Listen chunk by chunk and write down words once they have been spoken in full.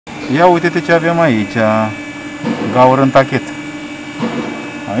Ia uite-te ce avem aici. Gaură în tachet.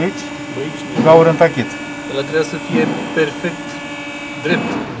 Aici? Gaură în tachet. Ăla trebuie să fie perfect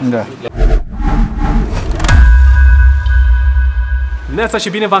drept. Da. Neața și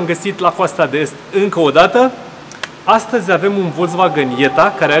bine v-am găsit la Coasta de Est încă o dată. Astăzi avem un Volkswagen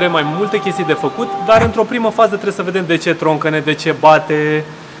Jetta care are mai multe chestii de făcut, dar într-o primă fază trebuie să vedem de ce troncăne, de ce bate.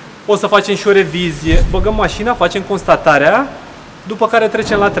 O să facem și o revizie. Băgăm mașina, facem constatarea, după care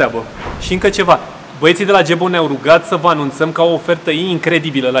trecem la treabă. Și încă ceva. Băieții de la Gebo ne-au rugat să vă anunțăm ca o ofertă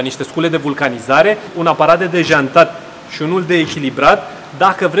incredibilă la niște scule de vulcanizare, un aparat de dejantat și unul de echilibrat.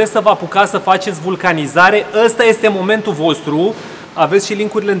 Dacă vreți să vă apucați să faceți vulcanizare, ăsta este momentul vostru. Aveți și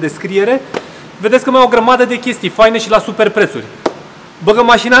linkurile în descriere. Vedeți că mai au o grămadă de chestii faine și la super prețuri. Băgăm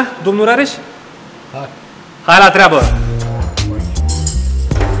mașina, domnul Rares? Hai. Hai la treabă!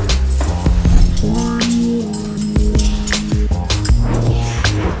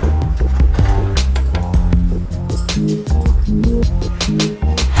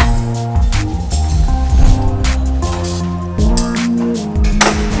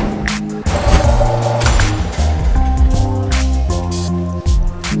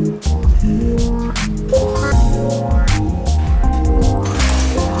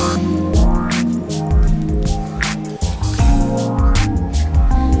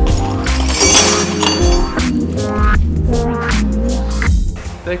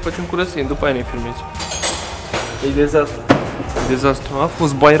 Facem curățenie, după aia ne filmezi. E dezastru. Dezastru. A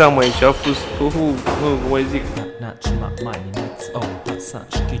fost Bairam aici, a fost... nu mai zic.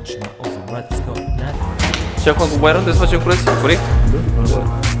 Și acum cu Bairam trebuie să facem curățenie, corect? Da.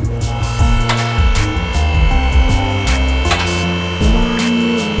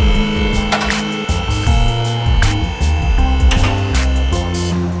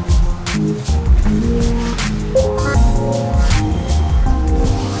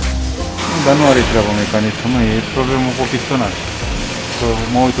 Dar nu are treabă mecanismul, nu, e problemă cu pistonaj. Că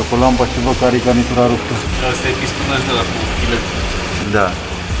mă uit cu lampa și văd că are garnitura ruptă. Asta e pistonaj de la filet. Da.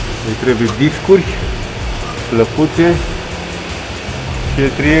 Îi trebuie discuri, plăcuțe și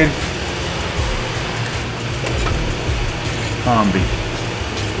etrieri ambii.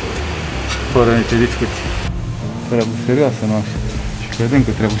 Fără niște discuții. Treabă serioasă, nu așa. Și vedem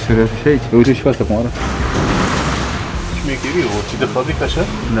că trebuie serioasă și aici. Uite și pe asta cum arată. Șmecherie, o ții de fabrică așa?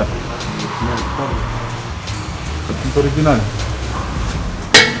 Da. Sunt originale.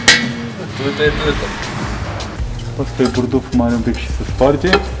 Asta e burduf mare un pic și se sparge.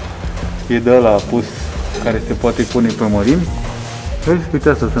 E de ăla pus care se poate pune pe mărimi. Vezi? Uite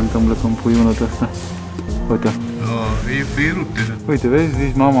asta se întâmplă când pui unul de ăsta. Uite. E rupt deja. Uite, vezi?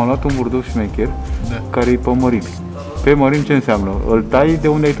 Zici, mama a luat un burduf șmecher, da, care e pe mărimi. Pe mărimi ce înseamnă? Îl tai de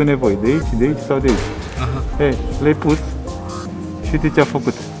unde ai tu nevoie. De aici, de aici sau de aici. Aha. Ei, le-ai pus și uite ce a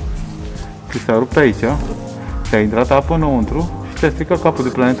făcut. Ți s-a rupt aici, ți-a intrat apă înăuntru și ți-a stricat capul de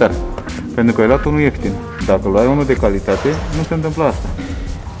planetar. Pentru că ai luat unul ieftin. Dacă luai unul de calitate, nu se întâmplă asta.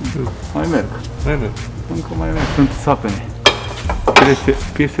 Mai merg. Încă mai merg. Sunt sapene.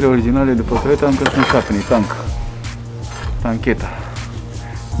 Piesele originale de pe Toyota încă sunt sapene. Tancheta.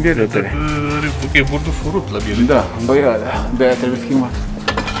 Bieletele. E burduful rupt la bielete. Da, băia, de-aia trebuie schimbat.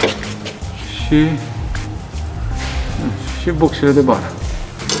 Și boxele de bară.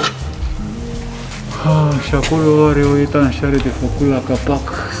 Și acolo are o etanșare de făcut la capac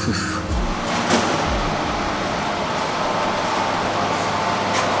sus.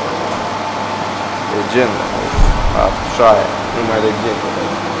 Legendă. Așa e, numai legendă.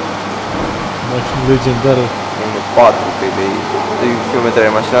 Mașină legendară. 1.4, cred de kilometri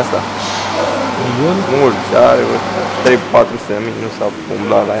are mașina asta. Milion? Mulți, are 300-400 de mii, nu s-a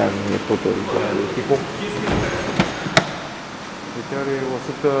umblat la ea, nu e totul de tipul. Deci are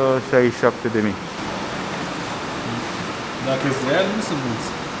 167 de mii. Dacă e real, nu sunt mulți.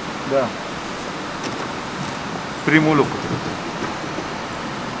 Da. Primul lucru.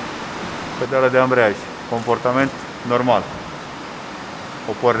 Pedala de ambreiaj. Comportament normal.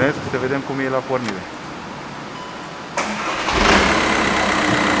 O pornesc să vedem cum e la pornire.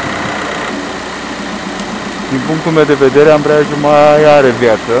 Din punctul meu de vedere, ambreiajul mai are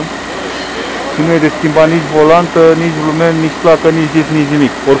viață. Și nu e de schimbat nici volantă, nici lumen, nici placă, nici disc, nici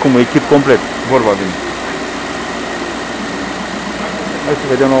nimic. Oricum, e kit complet. Vorba vine. Hai să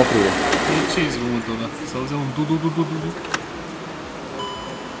vedem la oprire. Ce-i zgomotul ăla? S-auzea un du-du-du-du-du.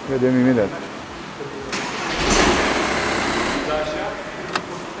 Vedem imediat.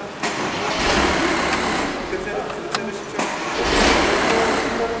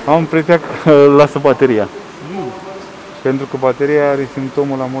 Am impresia că lasă bateria. Pentru că bateria are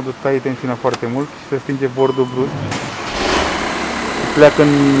simptomul la modul taie tensiunea foarte mult și se stinge bordul brusc. pleacă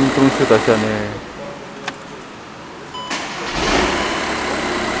într-un șut așa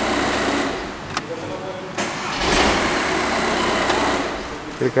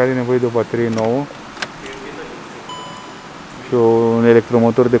Cred că are nevoie de o baterie nouă și un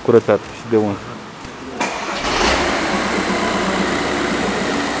electromotor de curățat și de uns.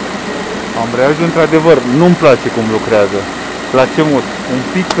 Ambreiajul, într-adevăr, nu-mi place cum lucrează. Place mult. Un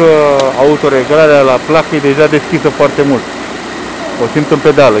pic autoreglarea la placă e deja deschisă foarte mult. O simt în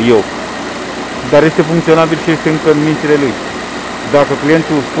pedală, eu. Dar este funcționabil și este încă în mințile lui. Dacă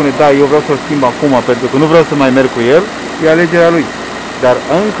clientul spune, da, eu vreau să-l schimb acum pentru că nu vreau să mai merg cu el, e alegerea lui. Dar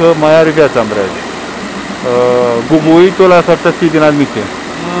încă mai are viața ambreiajul. Gubuitul ăla s-ar putea să fie din admisie.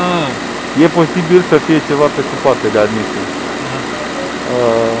 E posibil să fie ceva pe suporte de admisie.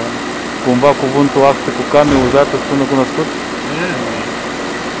 Cumva cuvântul axă cu came uzată sună cunoscut?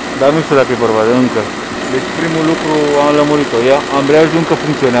 Dar nu știu dacă e vorba de încă. Deci primul lucru am lămurit-o. Ambreiajul încă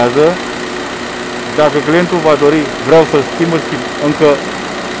funcționează. Dacă clientul va dori, vreau să-l schimb, încă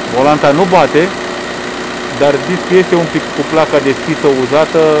volanta nu bate, dar discul este un pic cu placa deschisă,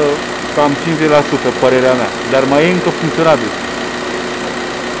 uzată, cam 50%, părerea mea. Dar mai e încă funcționabil.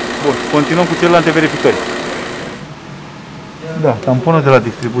 Bun, continuăm cu celelalte verificări. Da, tamponul de la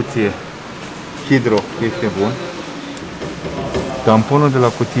distribuție Hydro este bun. Tamponul de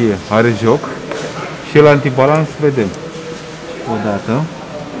la cutie are joc. Și la antibalans vedem. Odată.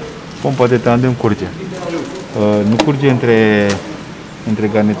 Pompa de tandem curge. Nu curge între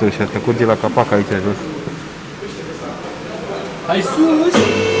garnituri și asta, curge la capac aici jos. Hai sus!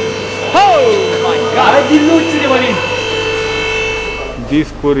 Oh my god! Hai diluție, Marin!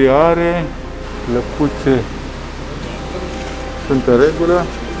 Discuri are, lăcuțe sunt în regulă.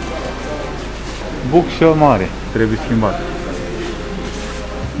 Bucșă mare trebuie schimbat.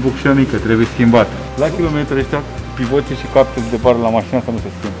 Bucșă mică trebuie schimbat. La kilometri ăștia, pivoții și captele de bară la mașină asta nu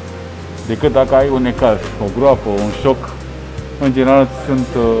se schimbă. Decât dacă ai un necaz, o groapă, un șoc, în general sunt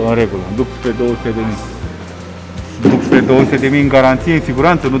în regulă. Duc spre 200.000. Duc spre 200.000 în garanție, în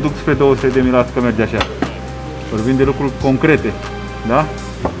siguranță, nu duc spre 200.000, las că merge așa. Vorbim de lucruri concrete, da?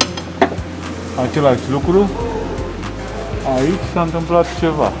 Același lucru. Aici s-a întâmplat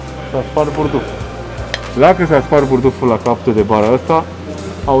ceva. S-a spart burduful. Dacă s-a spart burduful la captul de bară ăsta,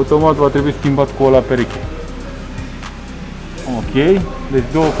 automat va trebui schimbat cu ăla pereche. Ok,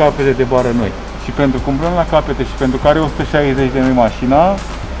 deci două capete de bară noi. Și pentru cumplăm la capete și pentru care 160.000 mașina,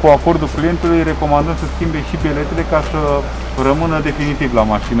 cu acordul clientului recomandăm să schimbe și biletele ca să rămână definitiv la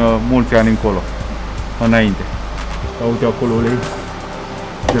mașină mulți ani încolo, înainte. Uite acolo ulei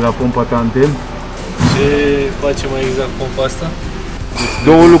de la pompa tandem. Ce face mai exact pompa asta? Deci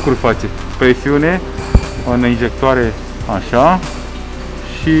două lucruri face. Presiune în injectoare așa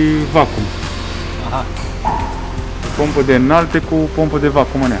și vacuum. Aha. Pompă de înalte cu pompă de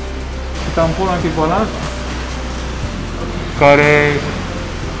vacuum în ea. Și tampon antibalans care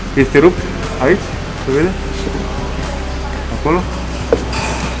este rupt aici, se vede? Acolo.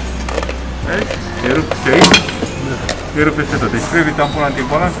 Aici, e rupt și aici. E rupt peste tot. Deci trebuie tampon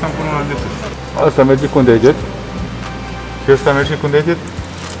antibalans și tamponul ăla de sus. Asta merge cu un deget. Și ăsta merge cu un deget?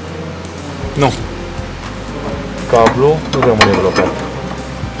 Nu. Cablu nu rămâne blocat.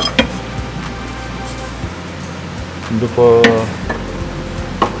 După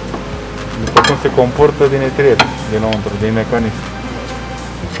cum se comportă din etrier, dinăuntru, din mecanism.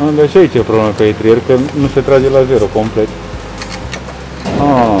 Dar și aici e problema pe etrier, că nu se trage la zero complet.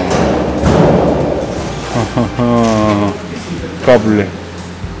 Cablele.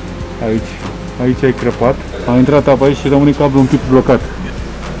 Aici ai crăpat. A intrat apa aici și rămâne cablul un pic blocat.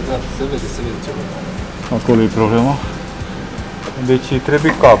 Da, se vede ceva. Acolo e problema. Deci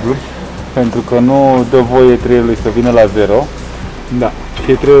trebuie cablu, pentru că nu dă voie etrierului să vină la zero. Da,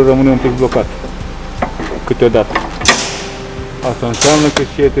 și etrierul rămâne un pic blocat. Câteodată. Asta înseamnă că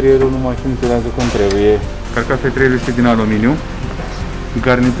și etrierul nu mai funcționează cum trebuie. Carcasa etrierului este din aluminiu.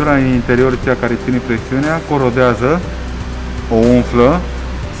 Garnitura în interior, cea care ține presiunea, corodează, o umflă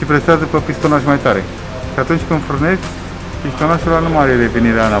și presează pe pistonaj mai tare. Și atunci când frânezi, pistonajul ăla nu mai are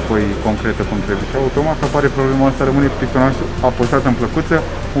revenirea înapoi concretă cum trebuie. Și automat apare problema asta, rămâne pistonajul apăsat în plăcuță,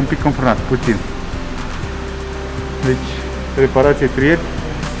 un pic înfrânat, puțin. Deci, reparație trier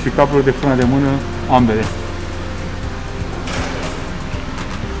și cablul de frână de mână, ambele.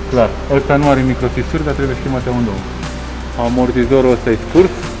 Clar, ăsta nu are microfisuri, dar trebuie schimbat amândouă. Amortizorul ăsta e scurs,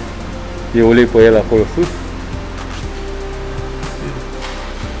 e ulei pe el acolo sus.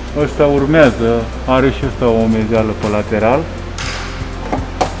 Ăsta urmează, are și ăsta o omezeală pe lateral.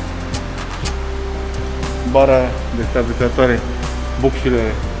 Bara de stabilizatoare, bucșile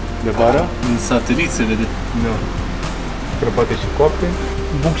de bară. În satelit se vede. Da. scrăpate și coapte.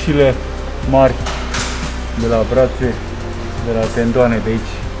 Bucșile mari de la brațe, de la tendoane de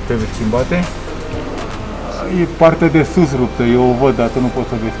aici trebuie schimbate. E partea de sus ruptă, eu o văd, dar tu nu poți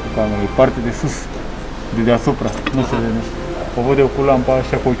să vezi cu camera. E partea de sus, de deasupra, nu se vede. O văd eu cu lampa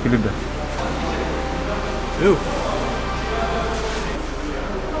așa cu ochiul liber. Eu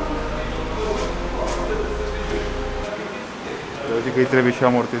zic că îi trebuie și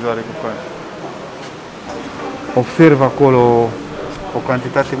amortizoare cu care. Observ acolo o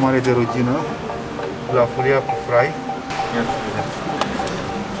cantitate mare de rugină la folia cu frai. Ia să vedem.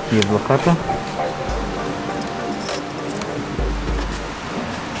 E blocată.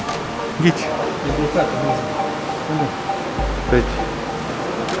 Ghici. E blocată, nu zic. Deci,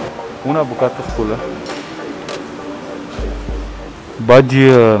 una bucată sculă. Bagi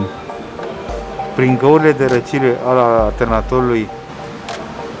prin găurile de răcire al alternatorului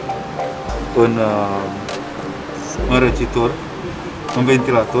în răcitor, în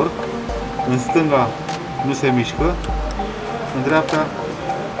ventilator. În stânga nu se mișcă, în dreapta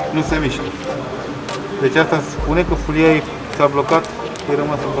nu se mișcă. Deci asta spune că folia s-a blocat, e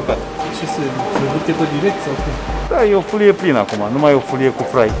rămasă blocată. Ce se vârte pe direct sau cum? Da, e o folie plină acum, nu mai e o folie cu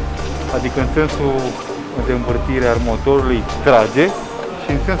frai. Adică în sensul de învârtire al motorului trage și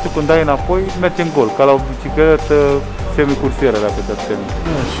în sensul când dai înapoi merge în gol, ca la o bicicletă semicursieră dacă te termin.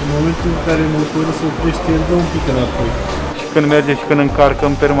 Da, și în momentul în care motorul se oprește, el dă un pic înapoi. Și când merge și când încarcă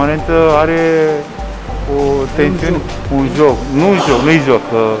în permanență are o tensiune, un joc. Nu-i joc,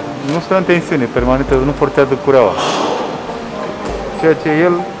 nu stă în tensiune permanentă, nu forțează cureaua. Ceea ce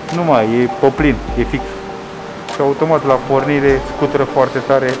el nu mai e poplin, e fix. Și automat la pornire scutură foarte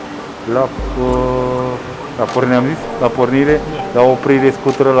tare, la pornire am zis? La pornire, la oprire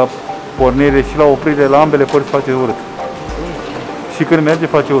scutură, la pornire și la oprire, la ambele părți face urât. Și când merge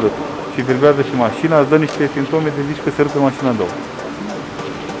face urât. Și vibrează și mașina, îți dă niște simptome de zici că se rupe mașina în două.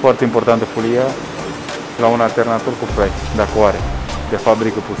 Foarte importantă folia la un alternator cu frai, dacă o are, de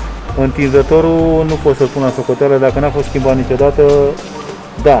fabrică pus. Întinzătorul nu pot să-l pun la socoteală dacă n-a fost schimbat niciodată.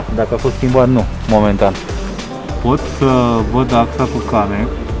 Da, dacă a fost schimbat, nu, momentan. Pot să văd axa cu cane,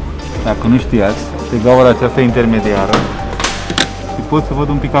 dacă nu știați, pe gaura aceasta intermediară. Și pot să văd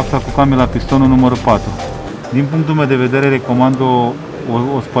un pic axa cu came la pistonul numărul 4. Din punctul meu de vedere, recomand o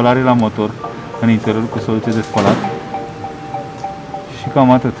spălare la motor în interior cu soluție de spălat. Și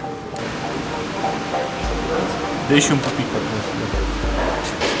cam atât. Dă-i și un pupic acum.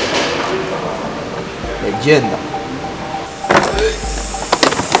 Legenda.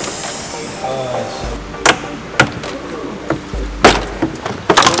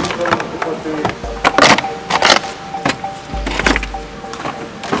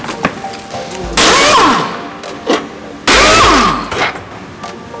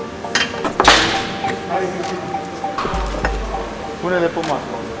 Pune-le pe masă.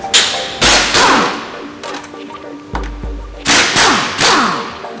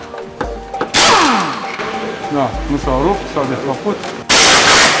 Da, nu s-au rupt, s-au desfăcut.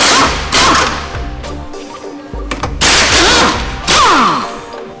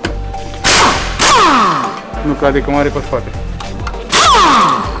 Nu cade că mare pe spate.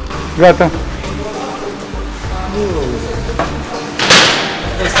 Gata.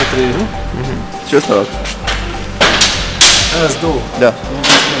 Asta trebuie, nu? Ce ăsta? Aia-s două. Da.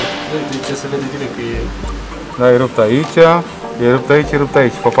 Deci se vede direct că e... Da, e rupt aici, e rupt aici, e rupt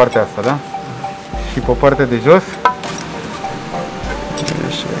aici, pe partea asta, da? Și pe partea de jos.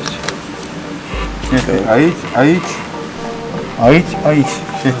 Este aici, aici, aici, aici.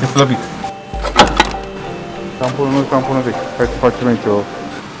 Și este slăbit. Tamponul nou, tamponul vechi. Hai să facem aici o...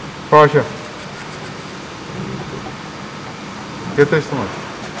 Fă așa. Gătește, mă.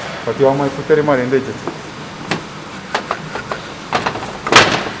 Poate eu am mai putere mare în deget.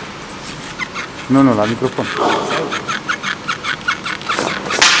 Nu, la microfon.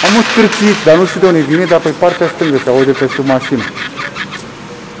 Am un scârțit, dar nu știu de unde vine, dar pe partea stângă se aude pe sub mașină.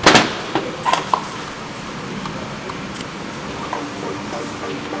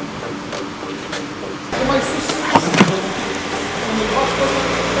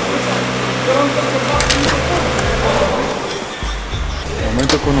 În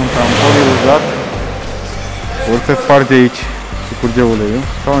momentul când un tampon e uzat, ori se sparge aici și curge uleiul,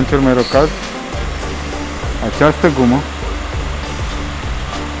 sau în cel mai rău caz, această gumă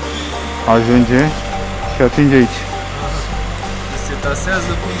ajunge și atinge aici. Se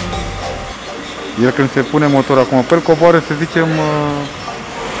tasează cum... El când se pune motorul acum pe el, coboară, să zicem,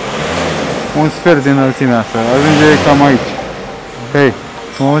 un sfert din înălțimea asta. Ajunge cam aici. Hei,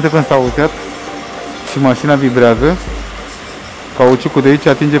 în momentul când s-a uzeat și mașina vibrează, cauciucul de aici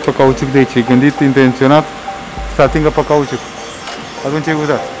atinge pe cauciuc de aici. E gândit intenționat să atingă pe cauciuc. Atunci e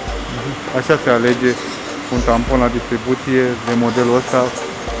uzat. Așa se alege un tampon la distribuție de modelul ăsta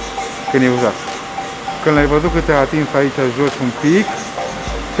când e uzat. Când l-ai văzut că te-a atins aici jos un pic,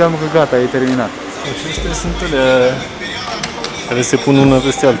 înseamnă că gata, e terminat. Și astea sunt alea care se pun una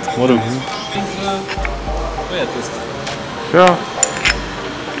peste alta, mă rog. Băiatul ăsta. Așa.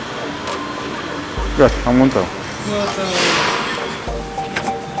 Gata, am montat. Gata.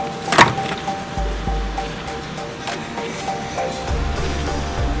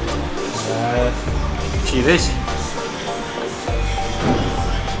 Cireș?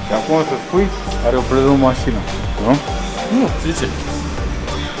 Și acum o să spui, are o problemă mașină, nu? Nu, zice.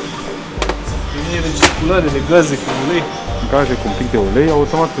 Linie de circulare, de gaze cu ulei. Gaze cu un pic de ulei,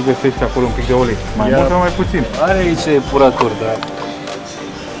 automat se găsește acolo un pic de ulei. Mai mult sau mai puțin? Are aici epurator, dar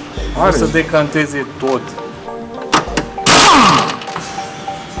Are. o să decanteze tot.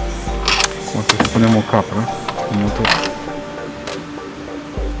 O să spunem o capră în motor.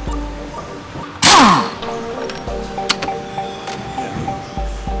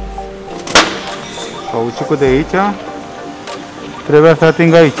 Cauciucul de aici trebuia să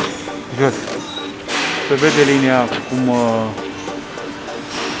atingă aici, jos. Se vede linia cum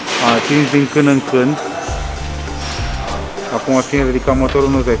a atins din când în când. Acum fiind ridicat motorul,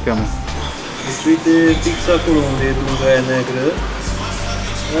 nu-ți dai seama. Deci uite fix acolo unde e dunga aia neagră.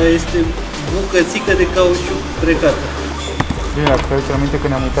 Aia este bucățică de cauciuc frecată. Bine, dacă te aduci aminte că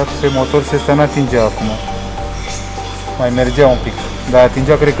ne-am uitat pe motor și ăsta n-atingea acum. Mai mergea un pic, dar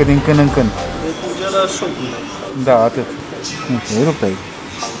atingea cred că din când în când. Atingea la șocul. Da, atât. Nu știu, e rupt aici.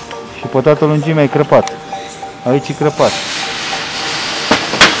 Și pe toată lungimea e crăpat. Aici e crăpat.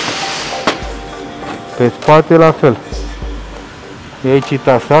 Pe spate la fel. E aici e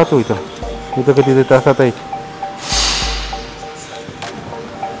tasat, uite. Uite cât e de tasat aici.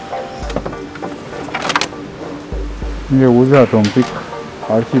 E uzată un pic.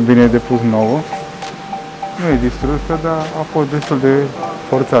 Ar fi bine de pus nouă. Nu e distrusă, dar a fost destul de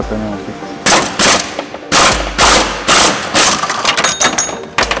forțată un pic.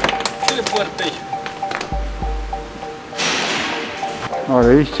 Ce le poartă aici? Are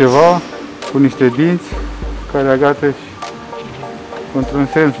aici ceva cu niște dinți care agată și într-un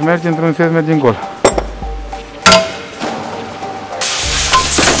sens merge, într-un sens merge în gol.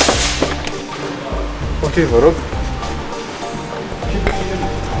 Ok, vă rog.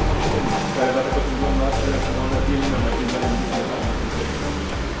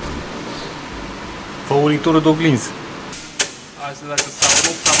 Favoritorul de oglinzi. Asta dacă s-a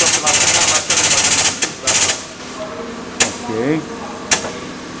rupt aproape la final, la care Ok.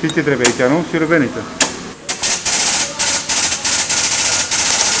 Și ce trebuie aici, nu? Și revenită.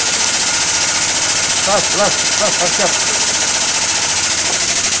 Las, așteaptă.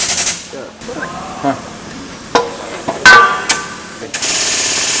 Hai.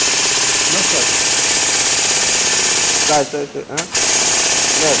 Nu știu. Stai, a?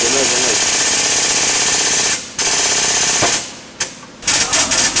 Merge.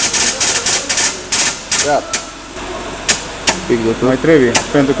 Gata. Pic de tot. Mai trebuie,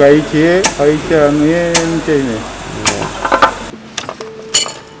 pentru că aici nu e, nici aici nu e.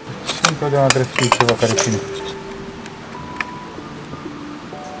 Și întotdeauna trebuie să fie ceva care ține.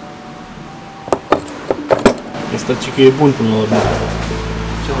 Asta ce că e bun până la urmă.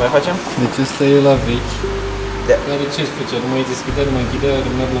 Ce mai facem? Deci ăsta e la vechi. Da. Care ce-ți făcea? Nu mai deschidea, nu mai închidea,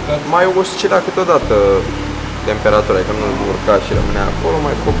 rămânea blocat? Mai oscila câteodată temperatura, că nu urca și rămânea acolo,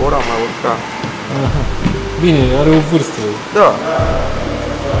 mai cobora, mai urca. Aha. Bine, are o vârstă. Da.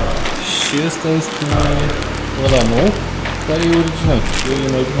 Și ăsta este ăla nou, care e original. El e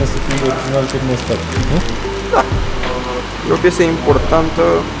mai bine să fie original termostat, nu? Da. E o piesă importantă,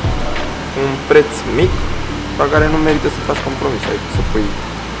 un preț mic, la care nu merită să faci compromis. Adică să pui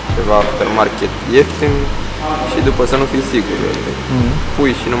ceva aftermarket ieftin și după să nu fii sigur.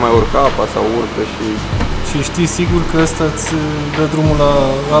 Pui și nu mai urcă apa sau urcă și... Și știi sigur că ăsta îți dă drumul la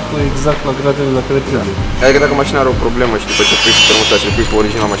apă exact la gradele la care trebuie. Adică dacă mașina are o problemă și după ce pui termostat și pui pe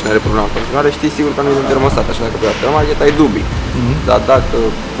original, mașina are problemă în continuare, știi sigur că nu e din termostat, așa dacă pui aftermarket ai dubii. Dar dacă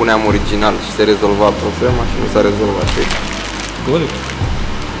puneam original și se rezolva problema și nu s-a rezolvat, știi? Corect.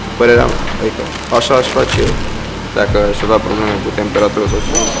 Părerea mea, adică așa aș face eu. Dacă aș avea probleme cu temperatură sau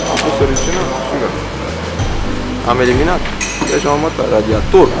ceva, am pus original și gata. Am eliminat. Deci am următat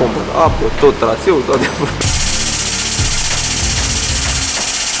radiator, pompă de apă, tot traseul, toate.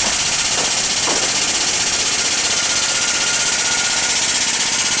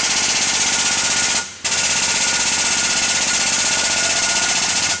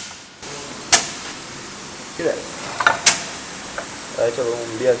 Aici avem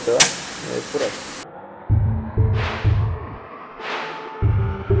un biet, e curat.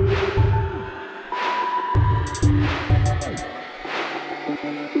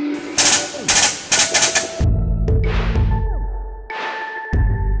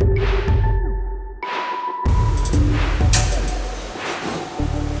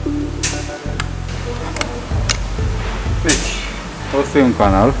 O să iei un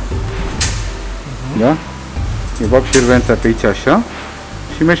canal. Da? Îi bag șerveanța pe aici așa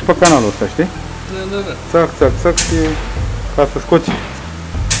și mergi pe canalul ăsta, știi? Da. Țac, ca să scoți.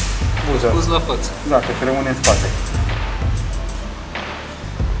 Scos la față. Da, că te rămâne în spate.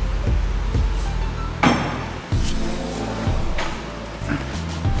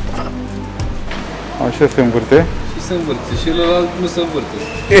 Așa se învârte. Și se învârte. Și ălalt nu se învârte.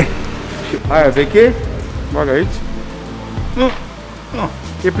 Și aia veche, bag aici. Nu.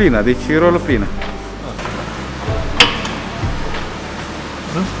 E plină, deci e rolă plină.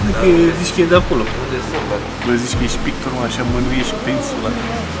 Da? Zici că e de acolo. Bă, zici că ești pictor, mă, așa mânuiești pensula.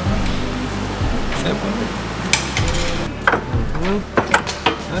 Ce-ai făcut?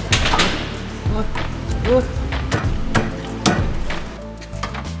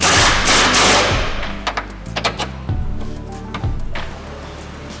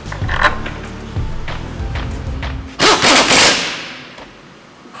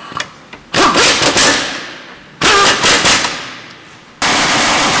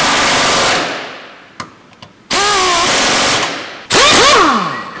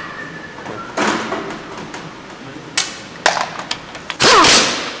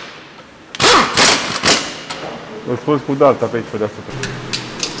 Îl scoți cu dalta pe aici, pe deasupra.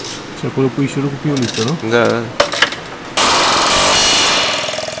 Și acolo pui și cu pioniță, nu? Da.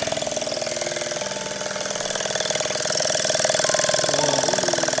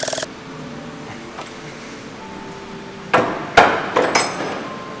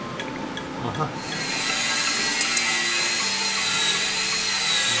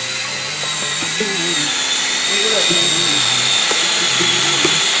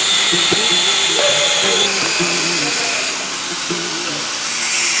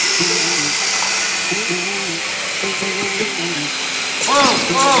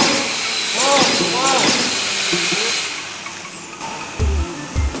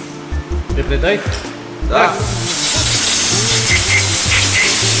 Te predai? Da.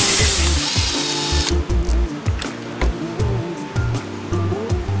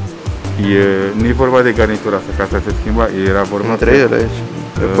 Nu e vorba de garnitura asta, că asta se schimba, era vorba Între ele aici.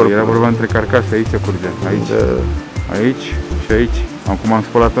 Era vorba între carcase, aici curgea, aici, aici și aici. Acum am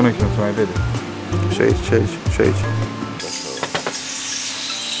spălat-o noi și nu se mai vede. Și aici, și aici, și aici.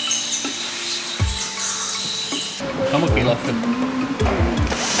 Da, mă, că e la fel.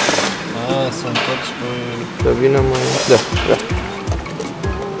 Să întorci pe... Să vină mai... Da.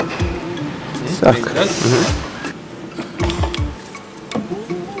 Exact.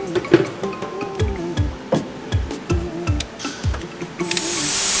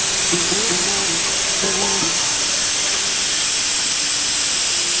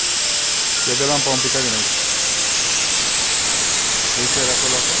 E de lampa un pic din aici. Aici era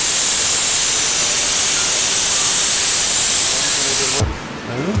acolo.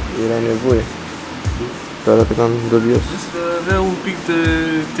 Era nevoie. Arată cam dubios. Avea un pic de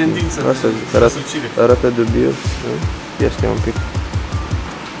tendință Asta arată dubios. Este un pic.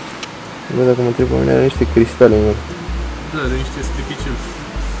 Bă, dacă mă întreb pe mine, are niște cristale în el. Da, are niște stripiceli.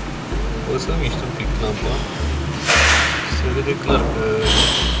 O să miști un pic lampa. Se vede clar că...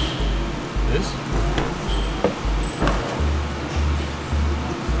 Vezi?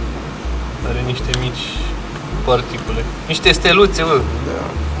 Are niște mici particule. Niște steluțe, bă! Da.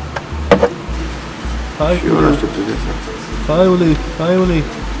 Hai, și eu nu aștept de asta. Hai, ulei!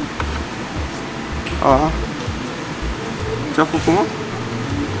 Aha. Ce-a făcut, mă?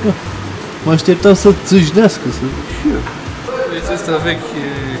 Mă așteptam să țâșnească, să... Și eu. Deci ăsta vechi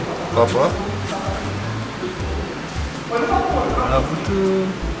papa a avut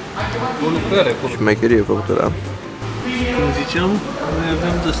o lucrare acolo. Și mecherie făcută, da. Cum ziceam, noi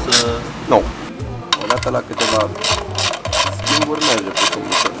avem de-asta... Nu. Odată la câteva schimburi merge pe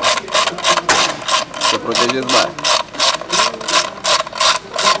complica. Să protejezi baia.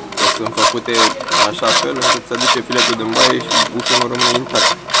 Că sunt făcute așa fel încât să duce filetul din baie și bușonul rămâne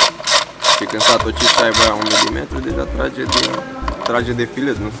intact. Și când s-a tocit să ai baia 1 mm, deja trage de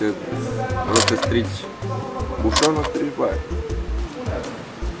filet, nu se... Nu să strici bușonul, strici baia.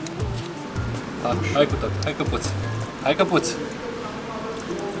 Hai cu tot, hai că poți. Hai că poți.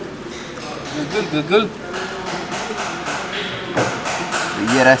 Gâgâl.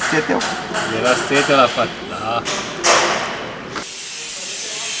 Era sete? Era sete la fată, da.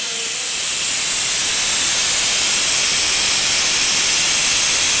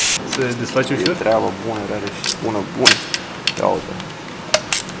 Se desface ușor? E treabă bună, Rares, bună. Ia uite.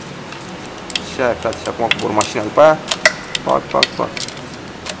 Și aia, frate, și acum cu mașina după aia. Pac.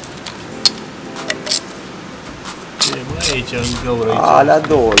 Aici, în gaură, aici. Alea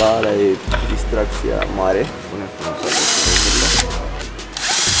două, alea e distracția mare. Pune frumos toate lucrurile.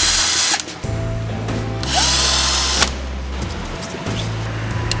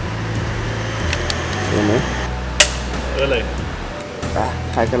 nu? Ăla e. Da,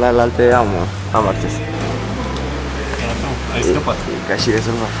 hai că la alte am acces. Ai scăpat. E ca și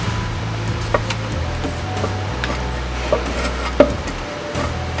rezolvat.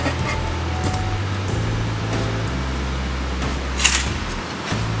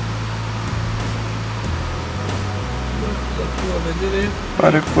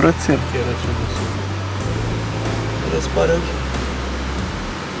 Pare curățel. Chiar așa măsură. Răspare ok.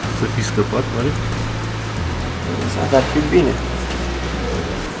 Să fi scăpat, oare? Asta ar fi bine.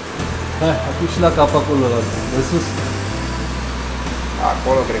 Hai, acum și la cap acolo, de sus.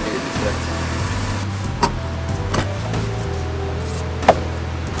 Acolo cred că e distracție.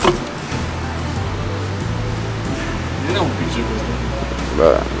 Era un pic jocul ăsta. Bă,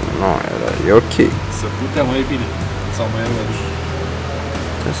 nu, e ok. Să putea mai bine. Sau mai rău.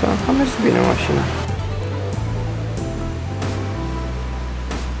 Asta a mers bine mașina.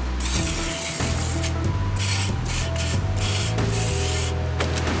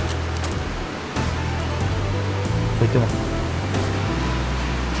 Uite-mă.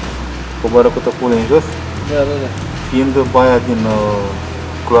 Coboară cu tăpule în jos. Da. Fiind baia din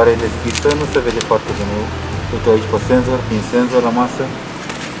culoare deschisă, nu se vede foarte bine. Uite aici pe senzor, prin senzor la masă.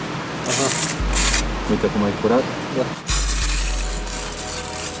 Aha. Uite cum e curat. Da.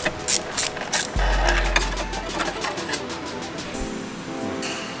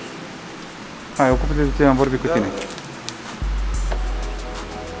 Hai, ocupă-te de ce am vorbit cu tine.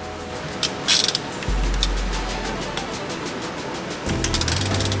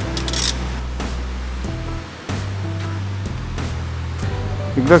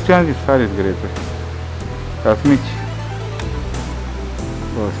 Exact ce am zis, are zgreturi. Dar sunt mici.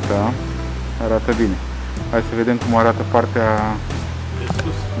 Ăsta arată bine. Hai să vedem cum arată partea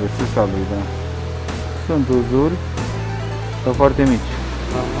de sus a lui, da. Sunt uzuri, dar foarte mici.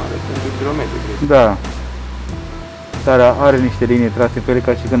 Are pentru kilometri, cred. Da. Dar are niște linii trase pe ele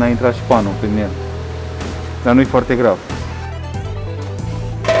ca și când a intrat șpanul prin el. Dar nu-i foarte grav.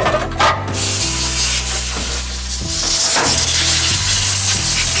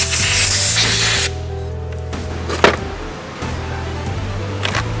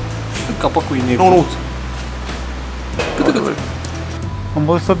 Capacul e negru. Nu. Cât? Am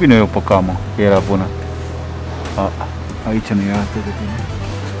văzut-o bine eu pe camă, că era bună. Aici nu e atât de bine.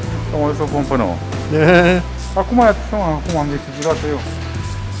 Am văzut o pompă nouă. Acum ai atât, acum am decidat eu.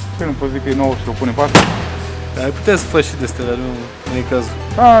 Ce nu poți zic că e nouă și o pune pe asta? Ai putea să faci și de astea, dar nu e cazul.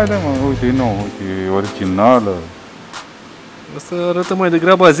 Hai, da, mă, uite, e nouă, uite, e originală. Asta arată mai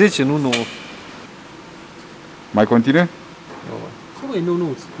degrabă a 10, nu 9. Mai continue? Ce mai,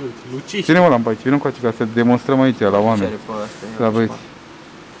 nu, lucești. Ține-mă lampa aici, vină cu aici ca să demonstrăm aici la oameni. Ce are pe asta? La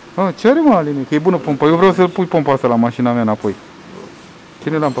băieți. Ce are, mă, Aline? Că e bună pompa. Eu vreau să pui pompa asta la mașina mea înapoi.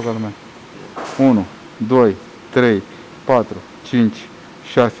 Ține lampa ca lumea. 1, 2, 3, 4, 5,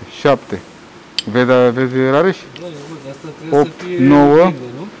 6, 7. Vezi Rares? Da, asta trebuie 8, să fie 9, bine,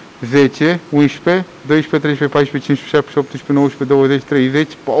 nu? 10, 11, 12, 13, 14, 15, 17, 18, 19, 20,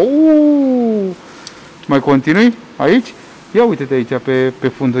 30. Uuu! Mai continui? Aici? Ia uite-te aici, pe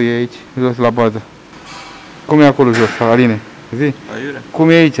fundul e aici, jos la bază. Cum e acolo jos, Aline? Zi? Aiurea. Cum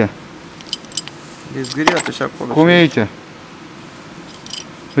e aici? E zgâriată și acolo. Cum e aici?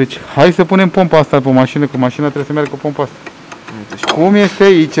 Deci, hai să punem pompa asta pe mașină, că mașina trebuie să meargă cu pompa asta. Cum este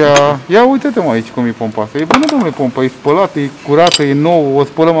aici? Ia uite-te, mă, aici cum e pompa asta. E bună, domnule, pompa, e spălată, e curată, e nouă, o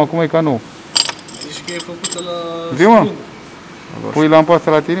spălăm acum, e ca nou. Zici că e făcută la... Zi, mă, pui lampa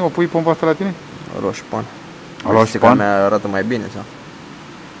asta la tine? O pui pompa asta la tine? Roșpan. A luat șpan? Mea arată mai bine, sau?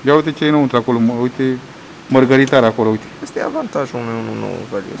 Ia uite ce e înăuntru acolo, uite mărgăritarea acolo, uite. Asta e avantajul unui nou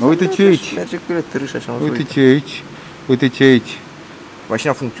valiu. Uite ce e aici. Merge cu ele târâși așa, uite ce e aici. Uite ce e aici.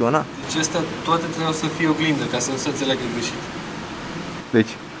 Mașina funcționa? Deci astea toate trebuiau să fie oglindă, ca să nu se înțeleagă greșit. Deci,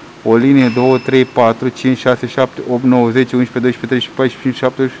 o linie 2, 3, 4, 5, 6, 7, 8, 9, 10, 11, 12, 13, 14, 15,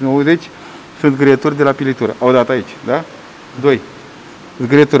 17, 90 sunt zgârieturi de la pilitură. Au dat aici, da? 2.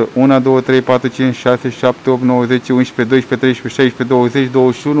 Zgârietură 1, 2, 3, 4, 5, 6, 7, 8, 9, 10, 11, 12, 13, 16, 20,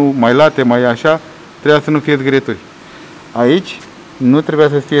 21, mai late, mai așa, trebuia să nu fie zgârieturi. Aici nu trebuia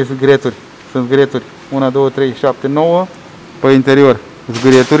să fie zgârieturi, sunt zgârieturi 1, 2, 3, 7, 9 pe interior,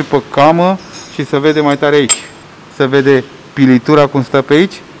 zgârieturi pe camă și se vede mai tare aici. Se vede pilitura cum stă pe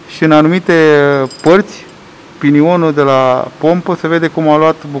aici și în anumite părți, pinionul de la pompă se vede cum a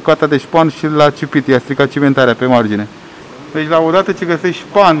luat bucata de șpan și l-a cipit, i-a stricat cimentarea pe margine. Deci la odată ce găsești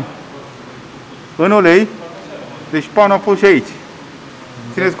șpan în ulei, deci șpanul a fost și aici.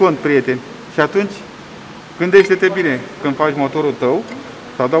 Țineți cont, prieteni. Și atunci, gândește-te bine când faci motorul tău,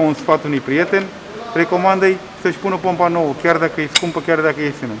 sau dau un sfat unui prieten, recomandă-i să-și pună pompa nouă, chiar dacă e scumpă, chiar dacă e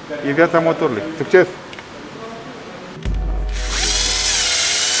ieftină. E viața motorului. Succes!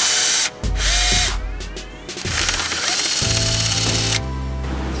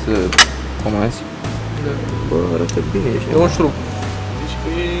 să comanzi. Da. Bă, arată bine, ești E un șurub. Deci că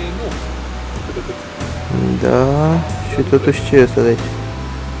e nu. Da, și totuși ce e ăsta de aici?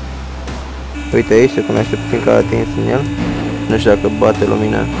 Uite aici se cunoaște puțin că a atins în el. Nu știu dacă bate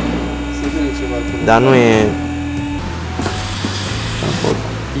lumina. Se vede ceva acolo. Dar nu e...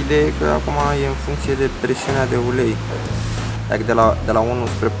 Ideea e că acum e în funcție de presiunea de ulei. Dacă de la 1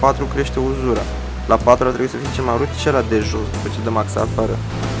 spre 4 crește uzura. La 4 ar trebui să fie cel mai urât și ăla de jos, după ce dăm axa afară.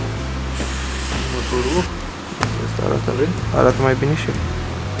 Motorul. Asta arată mai bine și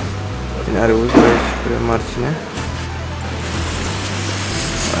bine, are uzura aici spre margine.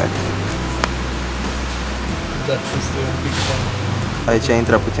 Hai. Da, este un pic fan. Aici a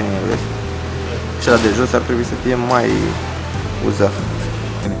intrat puțin în el, vezi? Și ăla de jos ar trebui să fie mai uzat.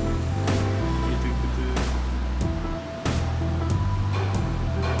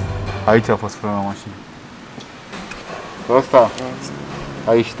 Aici a fost problema mașinii. Ăsta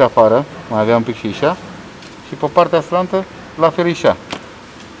a ieșit afară, mai avea un pic și ieșea. Și pe partea slantă, la fel ieșea.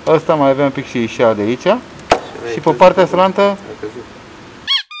 Ăsta mai avea un pic și ieșea de aici. Și pe partea slantă,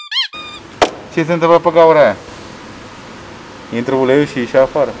 ce se întâmplă pe gaura aia? Intră uleiul și ieșea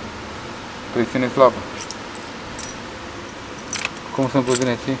afară. Presiune slabă. Cum sunt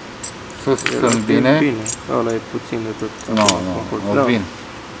cuzineții? Sus sunt bine. Ăla e puțin de tot. Nu, bine.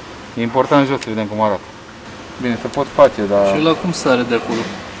 E important jos să vedem cum arată. Bine, se pot face, dar... Și la cum sare de acolo?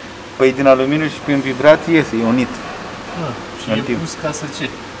 Păi din aluminiu și prin vibrație iese, e unit. Și e pus ca să ce?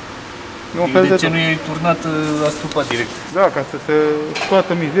 De ce nu e turnat astrupat direct? Da, ca să se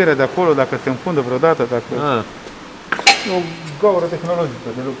scoată mizeria de acolo, dacă se înfundă vreodată, dacă... E o gaură tehnologică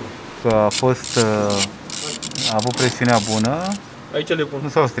de lucru. A fost... a avut presiunea bună. Aici le pun. Nu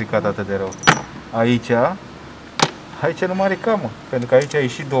s-au stricat atât de rău. Aici nu mai are camă, pentru că aici a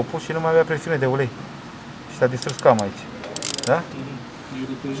ieșit dopul și nu mai avea presiune de ulei. Și s-a distrus cama aici. Da?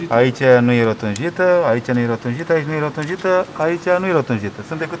 Aici nu e rotunjită, aici nu e rotunjită, aici nu e rotunjită, aici nu e rotunjită.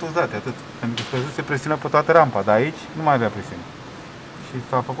 Sunt decât uzate, atât. Pentru că scăzuse presiunea pe toată rampa, dar aici nu mai avea presiune. Și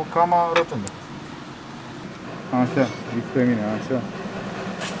s-a făcut cama rotundă. Așa, spre mine, așa.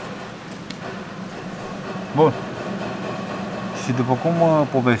 Bun. Și după cum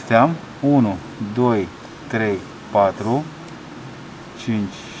povesteam, 1, 2, 3, 4, 5,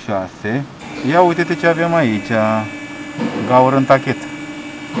 6. Ia uite-te ce avem aici. Gaură în tachet.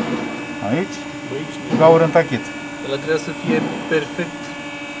 Aici? Gaură în tachet. Ăla trebuie să fie perfect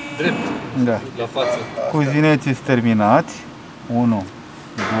drept. Da. La față. Cuzineții terminați. 1,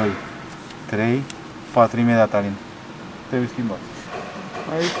 2, 3, 4. Imediat, Alin. Trebuie schimbat.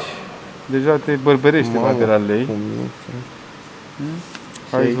 Aici deja te bărberește lateralele ei.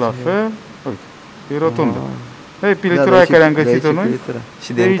 Aici la fel. Uite, e rotundă. E pilitura aia care am găsit-o noi.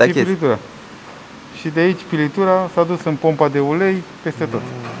 Și de aici pilitura. Și de aici pilitura s-a dus în pompa de ulei peste tot.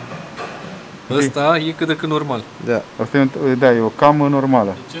 Ăsta e cât de cât normal. Da. Asta e, da, e o camă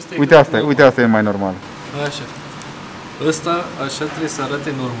normală. Deci uite asta e mai normală. Așa. Ăsta așa trebuie să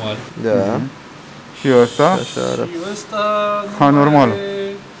arate normal. Da. Și ăsta? Așa arată. Și ăsta anormal.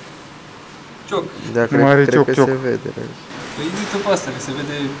 Cioc. Da, cred că se vede. Păi uite pe asta, că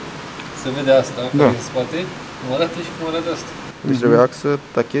se vede asta, da. în spate, cum arată și cum arată asta. Deci trebuie axă,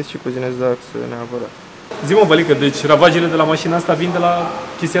 tachet și cuzineți de axă neapărat. Zi-mă, Valică, deci ravagile de la mașina asta vin de la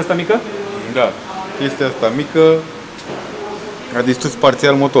chestia asta mică? Da, chestia asta mică a distrus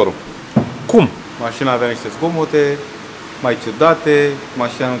parțial motorul. Cum? Mașina avea niște zgomote mai ciudate,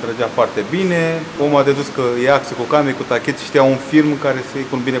 mașina nu trăgea foarte bine, omul a dedus că e axă cu camere, cu tachet și știa un film care să fie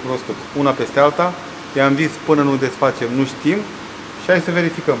cu un bine cunoscut. Una peste alta, i-am zis până nu desfacem, nu știm și hai să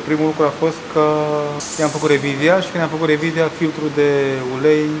verificăm. Primul lucru a fost că i-am făcut revizia și când am făcut revizia, filtrul de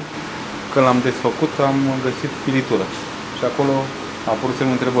ulei, când l-am desfăcut, am găsit pilitură. Și acolo a apărut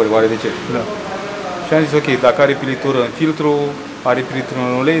semnul întrebării, oare de ce? Da. Și am zis, ok, dacă are pilitură în filtru, are pilitură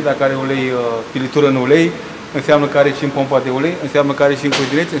în ulei, dacă are ulei, pilitură în ulei, înseamnă că are și în pompa de ulei, înseamnă că are și în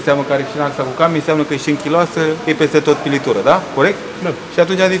cuzineți, înseamnă că are și în axa cu cami, înseamnă că e și în chiloasă, e peste tot pilitură, da? Corect? Da. Și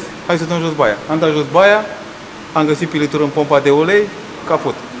atunci am zis, hai să dăm jos baia. Am dat jos baia, am găsit pilitură în pompa de ulei,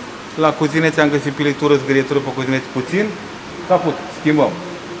 caput. La cuzineți am găsit pilitură, zgârietură pe cuzineți puțin, caput, schimbăm.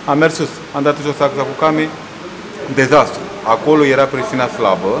 Am mers sus, am dat jos axa cu cami, dezastru. Acolo era presiunea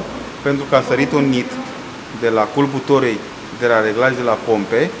slabă, pentru că a sărit un nit de la culbul torei, de la reglaj de la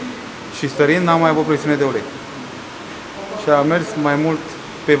pompe și sărind n-am mai avut presiune de ulei. Și a mers mai mult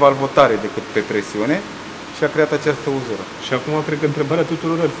pe valvotare decât pe presiune și a creat această uzură. Și acum cred că întrebarea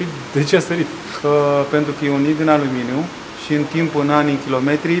tuturor ar fi de ce a sărit? Pentru că e un nit din aluminiu și în timp, în ani, în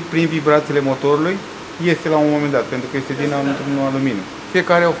kilometri, prin vibrațiile motorului, iese la un moment dat, pentru că este din aluminiu.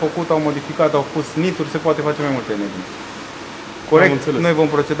 Fiecare au făcut, au modificat, au pus nituri, se poate face mai multe nebuni. corect, înțeles. noi vom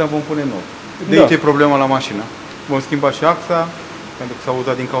proceda, vom pune nou. De Da. aici e problema la mașină. Vom schimba și axa, pentru că s-a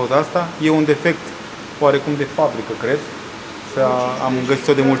uzat din cauza asta. E un defect oarecum de fabrică, cred. Am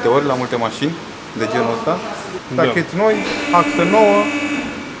găsit-o de multe ori la multe mașini de genul ăsta. Tacheți noi, axă nouă,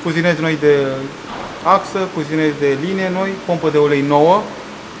 cuzinezi noi de axă, cuzinezi de linie noi, pompă de ulei nouă.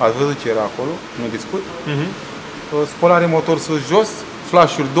 Ați văzut ce era acolo, nu discut. Spălare motor sus-jos,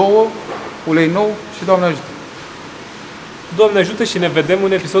 flash-uri 2, ulei nou și Doamne ajută. Doamne ajută și ne vedem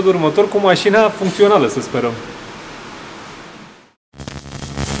în episodul următor cu mașina funcțională, să sperăm.